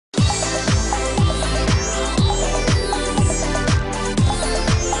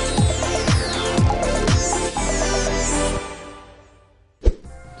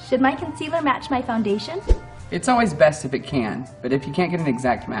Should my concealer match my foundation? It's always best if it can, but if you can't get an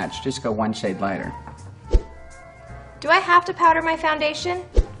exact match, just go one shade lighter. Do I have to powder my foundation?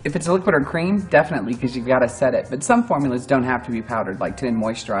 If it's a liquid or cream, definitely, because you've got to set it, but some formulas don't have to be powdered, like tinted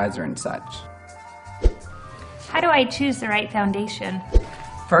moisturizer and such. How do I choose the right foundation?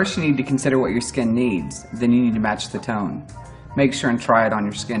 First, you need to consider what your skin needs, then you need to match the tone. Make sure and try it on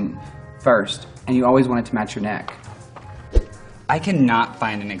your skin first, and you always want it to match your neck. I cannot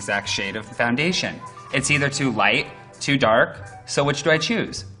find an exact shade of foundation. It's either too light, too dark, so which do I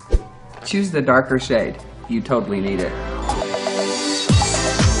choose? Choose the darker shade. You totally need it.